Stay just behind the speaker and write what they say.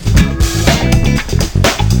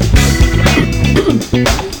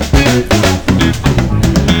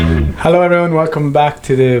Hello everyone, welcome back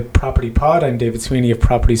to the Property Pod. I'm David Sweeney of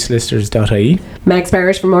propertysolicitors.ie. Margaret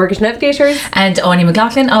Barrett from Mortgage Navigators. And Áine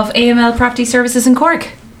McLoughlin of AML Property Services in Cork.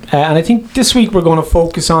 And I think this week we're going to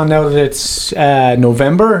focus on, now that it's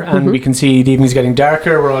November and we can see the evenings getting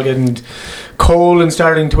darker, we're all getting cold and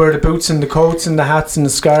starting to wear the boots and the coats and the hats and the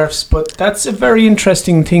scarves, but that's a very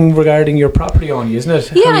interesting thing regarding your property, Áine, isn't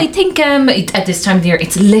it? Yeah, I think at this time of the year,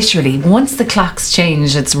 it's literally, once the clocks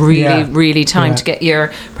change, it's really time to get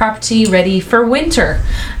your property ready for winter.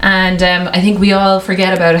 And I think we all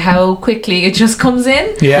forget about how quickly it just comes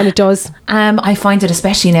in. Yeah, and it does. I find it,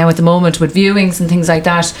 especially now at the moment with viewings and things like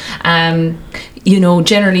that,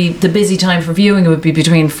 generally the busy time for viewing would be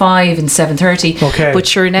between 5 and 7:30. Okay. But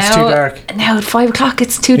sure, now it's too dark. Now at 5 o'clock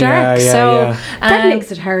it's too dark. That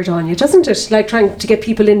makes it hard on you, doesn't it? Like trying to get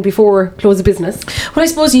people in before close of business. Well, I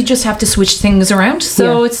suppose you just have to switch things around.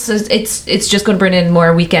 So it's just going to bring in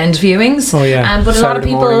more weekend viewings. Oh yeah. But Saturday a lot of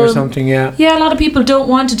people morning or something. Yeah, a lot of people don't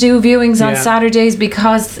want to do viewings on Saturdays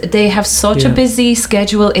because they have such a busy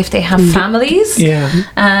schedule if they have families.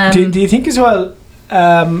 Yeah. Do you think as well,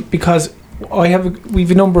 because we've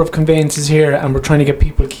a number of conveyances here and we're trying to get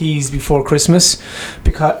people keys before Christmas,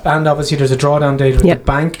 and obviously there's a drawdown date with the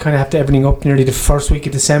bank, kind of have to everything up nearly the first week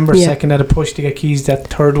of December, second at a push to get keys that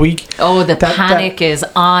third week. Oh, the panic is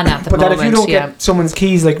on at the moment. But that if you don't get someone's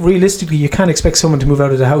keys, like realistically you can't expect someone to move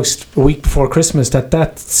out of the house a week before Christmas,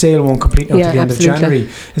 that sale won't complete until the end of January.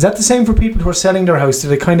 Is that the same for people who are selling their house? Do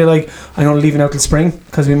they kind of like, I'm not leaving out till spring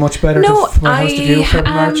because it'll be much better for my house to view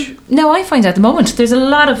February, March? No, I find at the moment there's a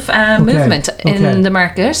lot of movement in the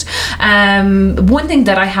market. One thing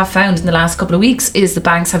that I have found in the last couple of weeks is the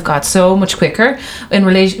banks have got so much quicker in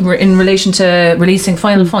relation to releasing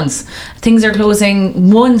final funds. Things are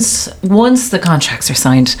closing once the contracts are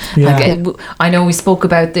signed. I know we spoke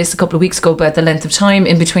about this a couple of weeks ago about the length of time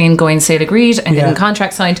in between going sale agreed and getting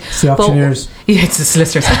contract signed. It's the auctioneers. It's the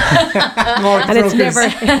solicitors. And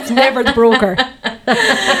it's never the broker.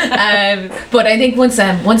 But I think once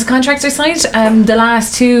contracts are signed, the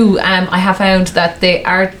last two I have found that they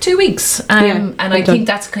are 2 weeks, and I think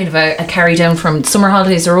that's kind of a carry down from summer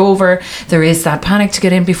holidays are over. There is that panic to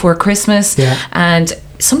get in before Christmas, and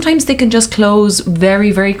sometimes they can just close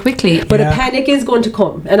very, very quickly. But a panic is going to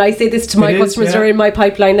come, and I say this to my customers that are in my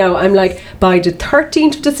pipeline now. I'm like, by the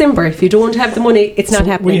 13th of December, if you don't have the money, it's not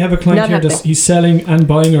happening. We have a client here that he's selling and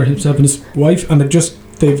buying, or himself and his wife, and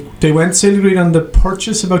they went sale agreed on the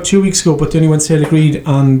purchase about 2 weeks ago, but they only went sale agreed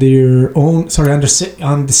on their own,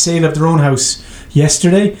 on the sale of their own house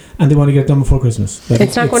yesterday, and they want to get it done before Christmas.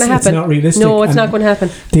 It's not going to happen. It's not realistic. No, it's not going to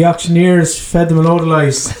happen. The auctioneers fed them a load of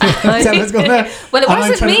lies. Well,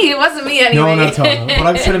 it wasn't me anyway. No, not at all. But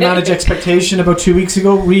I was trying to manage expectation about 2 weeks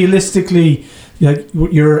ago. Realistically,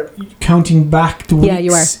 you're counting back the weeks. Yeah,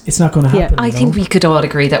 you are. It's not going to happen. I think we could all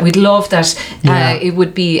agree that we'd love that. It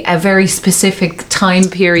would be a very specific time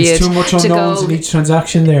period. There's too much unknowns in each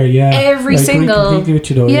transaction there. Yeah, every single completely with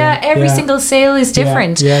you though. Every single sale is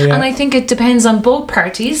different, and I think it depends on both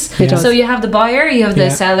parties. So you have the buyer, you have the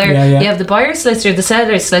seller, you have the buyer's solicitor, the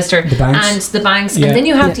seller's solicitor, and the banks, and then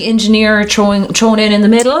you have the engineer thrown in the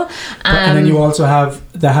middle. And then you also have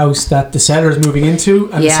the house that the seller is moving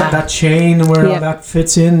into, and that chain and where all that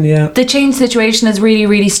fits in. The chain situation is really,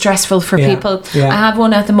 really stressful for people. I have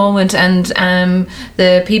one at the moment, and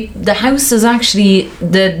the house is actually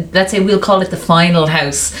let's say we'll call it the final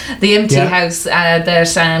house, the empty house that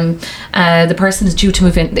the person is due to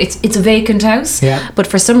move in. It's a vacant house, but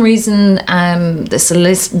for some reason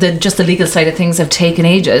the legal side of things have taken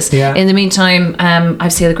ages. In the meantime,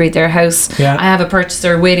 I've sale agreed their house. I have a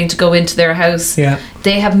purchaser waiting to go into their house.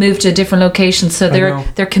 They have moved to a different location, so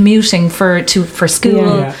they're commuting for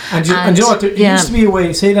school. And you know what? There used to be a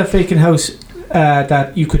way, say that vacant house,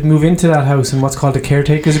 that you could move into that house in what's called a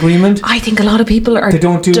caretaker's agreement. I think a lot of people they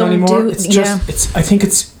don't do anymore. I think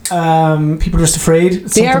it's people are just afraid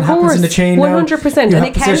something happens in the chain 100%, and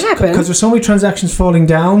it can happen because there's so many transactions falling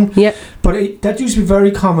down. But that used to be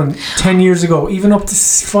very common 10 years ago, even up to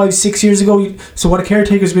 5-6 years ago. So what a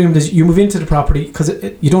caretaker's agreement is, you move into the property because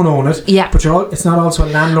you don't own it, but it's not also a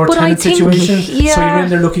landlord-tenant situation, so you're in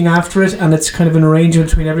there looking after it, and it's kind of an arrangement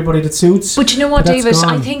between everybody that suits. But you know what, David,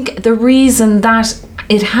 I think the reason that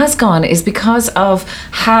it has gone is because of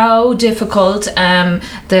how difficult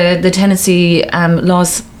the tenancy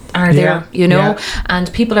laws are there,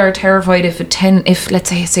 and people are terrified if let's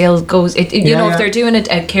say a sale goes, if they're doing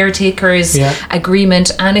a caretaker's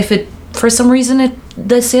agreement, and if it for some reason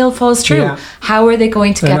the sale falls through, how are they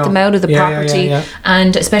going to get them out of the property?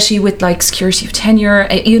 And especially with like security of tenure,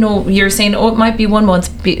 you know, you're saying, oh, it might be 1 month.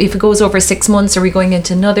 If it goes over 6 months, are we going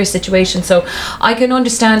into another situation? So I can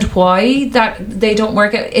understand why that they don't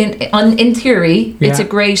work out. In theory, it's a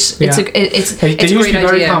great, it's a great idea.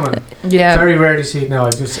 Very common. Yeah, very rare to see it now.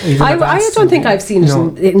 I don't think I've seen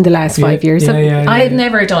it in the last 5 years. I have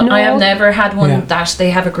never done. I have never had one that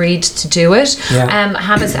they have agreed to do it.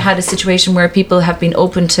 Have had a situation where people have been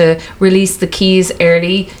open to release the keys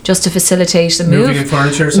early just to facilitate the move,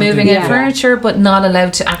 moving in furniture, but not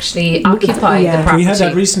allowed to actually occupy the property. We had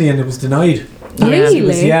that recently, and it was denied.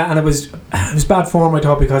 Really? And it was bad form, I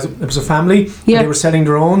thought, because it was a family. They were selling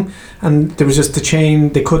their own, and there was just the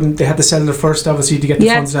chain. They had to sell their first, obviously, to get the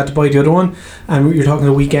funds. They had to buy the other one, and you're talking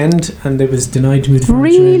a weekend, and it was denied to move the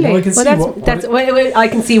furniture. Really? I can see I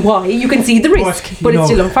can see why. You can see the risk, but it's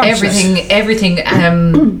still unfortunate. Everything.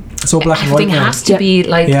 So black and white. Everything has to be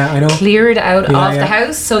like cleared out of the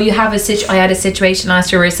house. So you have I had a situation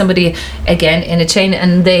last year where somebody, again in a chain,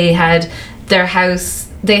 and they had their house.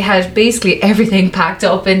 They had basically everything packed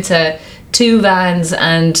up into 2 vans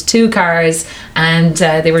and 2 cars, and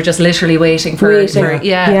they were just literally waiting for it's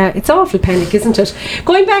awful panic, isn't it?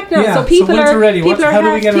 Going back now, so people are ready. How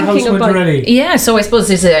do we get our house winter ready? Yeah, so I suppose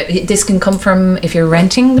this can come from if you're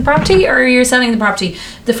renting the property or you're selling the property.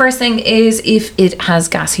 The first thing is if it has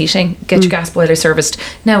gas heating, get your gas boiler serviced.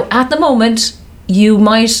 Now at the moment, you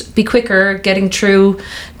might be quicker getting through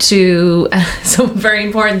to someone very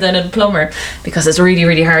important than a plumber, because it's really,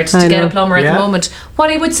 really hard to get a plumber at the moment. What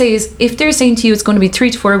I would say is, if they're saying to you it's going to be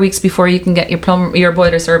 3 to 4 weeks before you can get your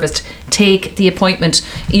boiler serviced, take the appointment.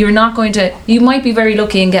 You might be very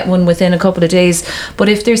lucky and get one within a couple of days, but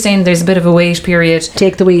if they're saying there's a bit of a wait period,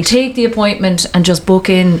 take the appointment and just book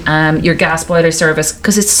in your gas boiler service,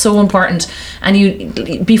 because it's so important. And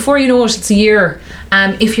before you know it, it's a year.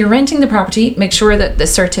 If you're renting the property, make sure that the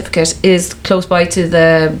certificate is close by to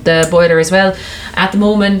the boiler as well. At the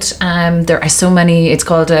moment, there are so many, it's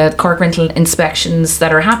called Cork rental inspections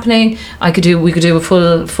that are happening. We could do a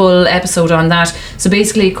full episode on that. So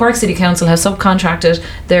basically, Cork City Council have subcontracted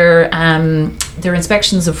their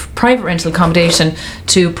inspections of private rental accommodation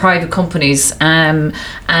to private companies, and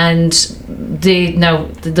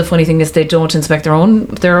the funny thing is they don't inspect their own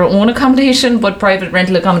accommodation, but private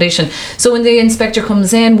rental accommodation. So when the inspector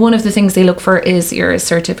comes in, one of the things they look for is your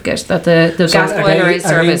certificate that the gas boiler is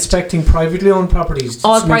serviced. Are they inspecting privately owned properties?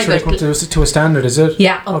 All private. Make sure they come to a standard, is it?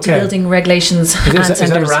 Yeah, up to building regulations. Is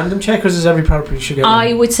that a random check, or is every property should get one?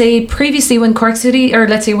 I would say previously, when Cork City, or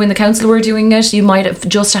let's say when the council were doing it, you might have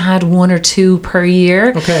just had 1 or 2 per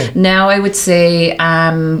year. Okay. Now I would say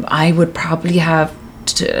I would probably have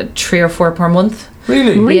 3 or 4 per month.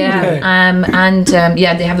 Really? Yeah.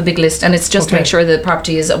 Okay. They have a big list, and it's just to make sure the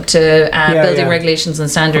property is up to building regulations and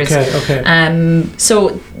standards. Okay.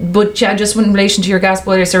 Just in relation to your gas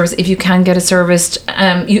boiler service, if you can get it serviced,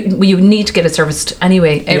 you need to get it serviced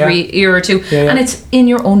anyway every year or 2, and it's in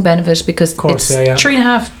your own benefit, because it's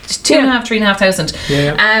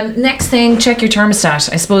 2,500. Next thing, check your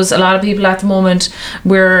thermostat. I suppose a lot of people at the moment,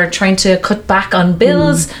 we're trying to cut back on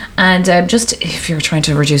bills, and just if you're trying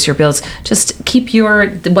to reduce your bills, just keep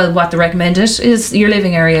what the recommended is, your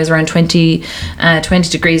living area is around 20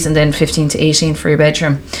 degrees, and then 15 to 18 for your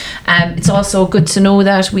bedroom. It's also good to know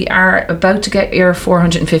that we are about to get your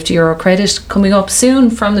 €450 credit coming up soon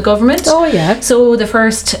from the government. Oh yeah. So the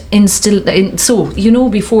first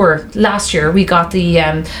before last year we got the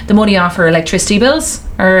money off our electricity bills,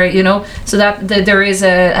 or so that there is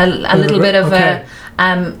a little bit of a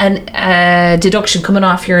deduction coming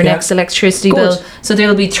off your next electricity bill. So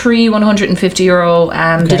there'll be 3 €150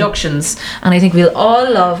 deductions, and I think we'll all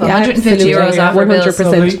love €150 off our bills.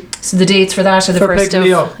 100%. So the dates for that are the first of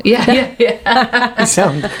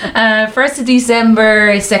first of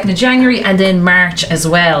December, 2nd of January, and then March as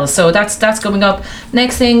well. So that's coming up.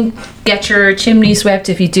 Next thing, get your chimney swept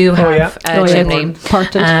if you do have a chimney.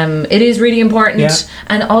 It is really important.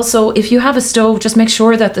 And also, if you have a stove, just make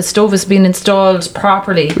sure that the stove has been installed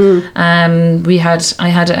properly. I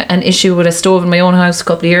had an issue with a stove in my own house a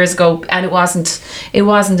couple of years ago, and it wasn't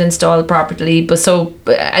installed properly. But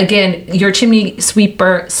again, your chimney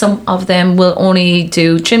sweeper, some of them will only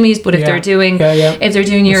do chimneys, but if they're doing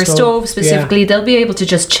your stove specifically, they'll be able to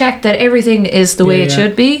just check that everything is the way it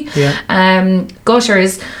should be.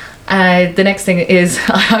 Gutters, The next thing is,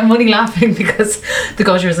 I'm only laughing because the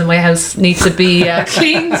gutters in my house need to be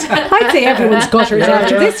cleaned. I'd say everyone's gutters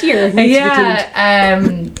after this year needs to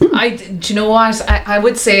be cleaned. Do you know what? I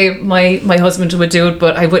would say my husband would do it,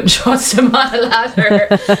 but I wouldn't trust him on a ladder.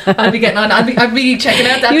 I'd be getting on. I'd be checking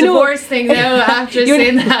out that divorce thing now after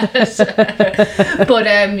saying that. But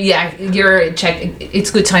you're checking. It's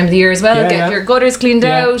a good time of the year as well. Get your gutters cleaned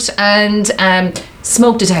out, and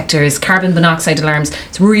smoke detectors, carbon monoxide alarms.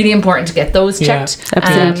 It's really important to get those checked.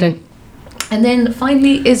 Absolutely. And then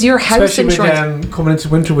finally is your house especially insurance. With, coming into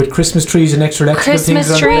winter with Christmas trees and extra electrical Christmas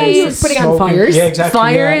things. trees. Putting on fires. Yeah, exactly.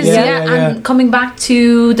 Fires, and coming back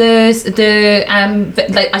to the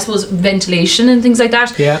I suppose ventilation and things like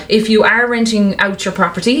that. Yeah. If you are renting out your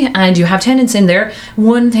property and you have tenants in there,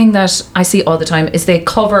 one thing that I see all the time is they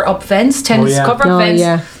cover up vents. Tenants cover up vents.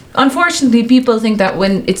 Yeah. Unfortunately, people think that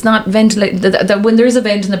when it's not ventilated, that when there is a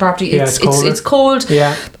vent in the property, it's cold.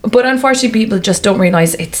 Yeah. But unfortunately, people just don't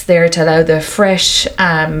realise it's there to allow the fresh,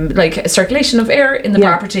 circulation of air in the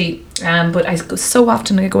property. But so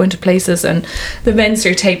often I go into places and the vents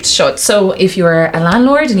are taped shut. So if you're a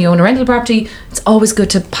landlord and you own a rental property, it's always good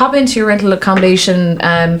to pop into your rental accommodation.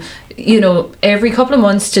 Every couple of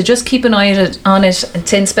months to just keep an eye on it and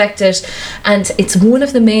to inspect it. And it's one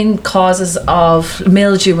of the main causes of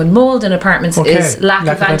mildew and mold in apartments is lack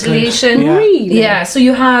of ventilation. Yeah. Really? Yeah, so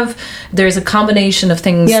there's a combination of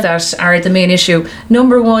things that are the main issue.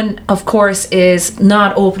 Number one, of course, is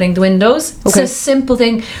not opening the windows. It's a simple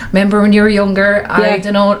thing. Remember when you were younger, I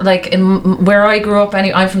don't know, like in where I grew up,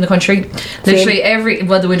 I'm from the country, literally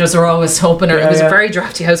the windows were always open, or it was a very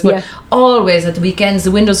drafty house, but always at the weekends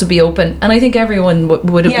the windows would be open, and I think everyone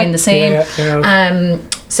would have been the same.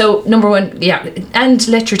 So number one, and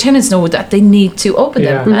let your tenants know that they need to open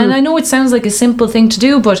them. Mm-hmm. And I know it sounds like a simple thing to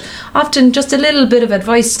do, but often just a little bit of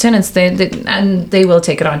advice to tenants, they will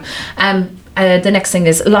take it on. The next thing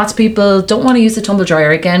is lots of people don't want to use the tumble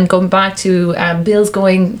dryer. Again, going back to bills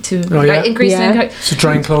going to increasing. So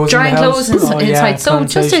drying clothes inside. So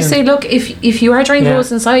just to say, look, if you are drying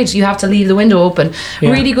clothes inside, you have to leave the window open.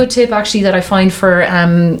 Really good tip actually that I find for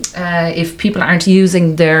if people aren't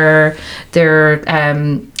using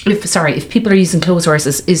if people are using clothes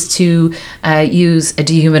horses, is to use a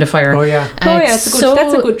dehumidifier. That's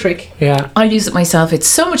a good trick. I'll use it myself. It's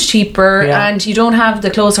so much cheaper, and you don't have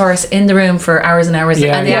the clothes horse in the room for hours and hours,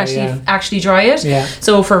 and they actually dry it.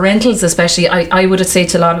 So for rentals especially, I would say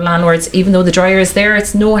to a lot of landlords, even though the dryer is there,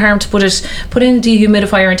 it's no harm to put in a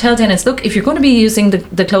dehumidifier and tell tenants, look, if you're going to be using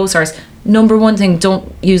the clothes horse, number one thing,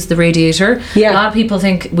 don't use the radiator. A lot of people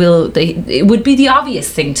think it would be the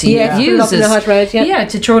obvious thing to use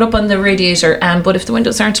to throw it up on the radiator. But if the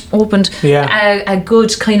windows aren't opened, a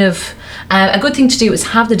good thing to do is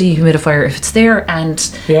have the dehumidifier if it's there, and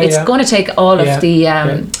it's going to take all of the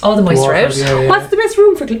moisture out. What's the best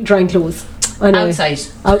room for drying clothes? Outside.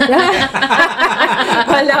 Well,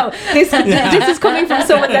 no, this is coming from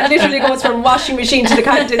someone that literally goes from washing machine to the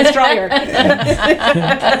condensed dryer.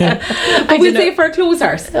 But we'll say for a clothes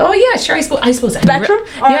horse. Oh yeah, sure. I suppose bedroom.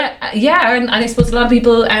 And I suppose a lot of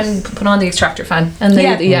people put on the extractor fan and they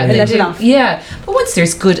let it off. Yeah, but once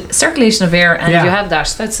there's good circulation of air and you have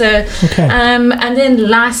that's and then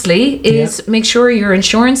lastly is make sure your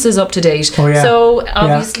insurance is up to date. So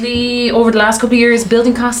obviously over the last couple of years,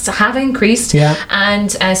 building costs have increased.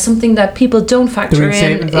 And something that people don't factor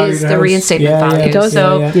in is the reinstatement value.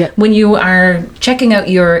 So when you are checking out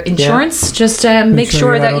your insurance, just make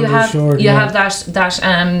sure that you have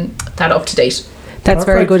that up to date. That's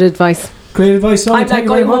very good advice. Great advice. I'm like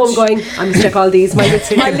going home going, I'm going to check all these. My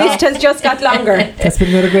list has just got longer. That's been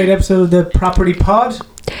another great episode of the Property Pod.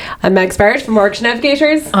 I'm Margaret Barrett from Mortgage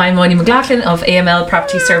Navigators. I'm Áine McLoughlin of AML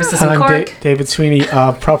Property Services in Cork. I'm David Sweeney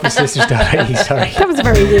of PropertySisters.ie. Sorry. That was a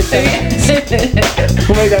very weird thing.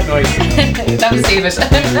 Who made that noise? That was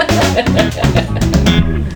David.